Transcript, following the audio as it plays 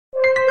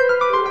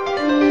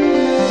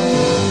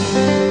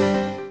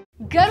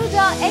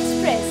Garuda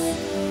Express,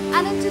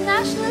 an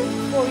international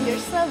courier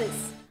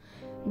service.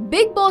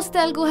 Big Boss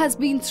Telugu has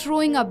been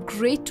throwing up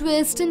great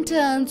twists and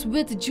turns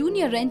with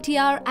Junior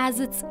NTR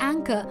as its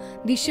anchor.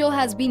 The show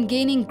has been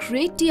gaining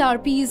great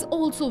TRPs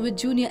also with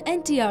Junior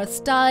NTR's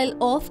style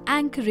of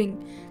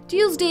anchoring.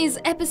 Tuesday's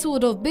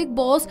episode of Big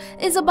Boss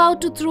is about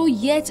to throw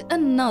yet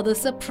another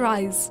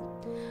surprise.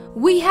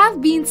 We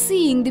have been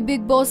seeing the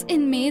Big Boss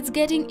inmates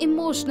getting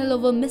emotional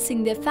over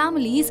missing their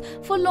families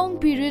for a long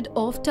period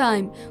of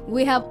time.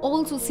 We have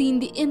also seen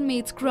the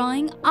inmates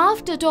crying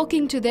after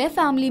talking to their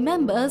family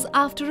members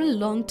after a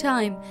long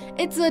time.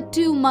 It's a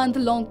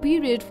 2-month-long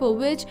period for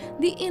which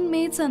the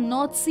inmates are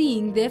not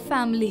seeing their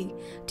family.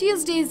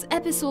 Tuesday's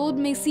episode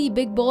may see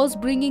Big Boss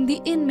bringing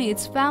the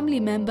inmates' family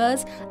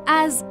members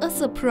as a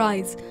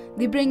surprise.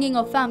 The bringing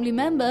of family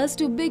members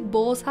to Big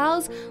Boss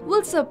house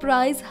will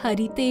surprise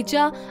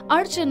Teja,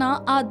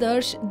 Archana,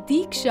 Adarsh,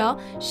 Diksha,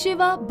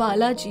 Shiva,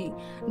 Balaji.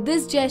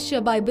 This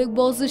gesture by Big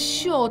Boss is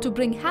sure to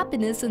bring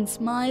happiness and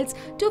smiles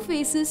to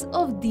faces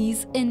of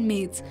these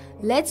inmates.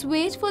 Let's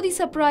wait for the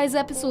surprise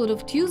episode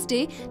of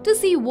Tuesday to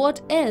see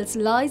what else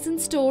lies in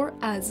store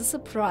as a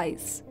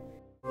surprise.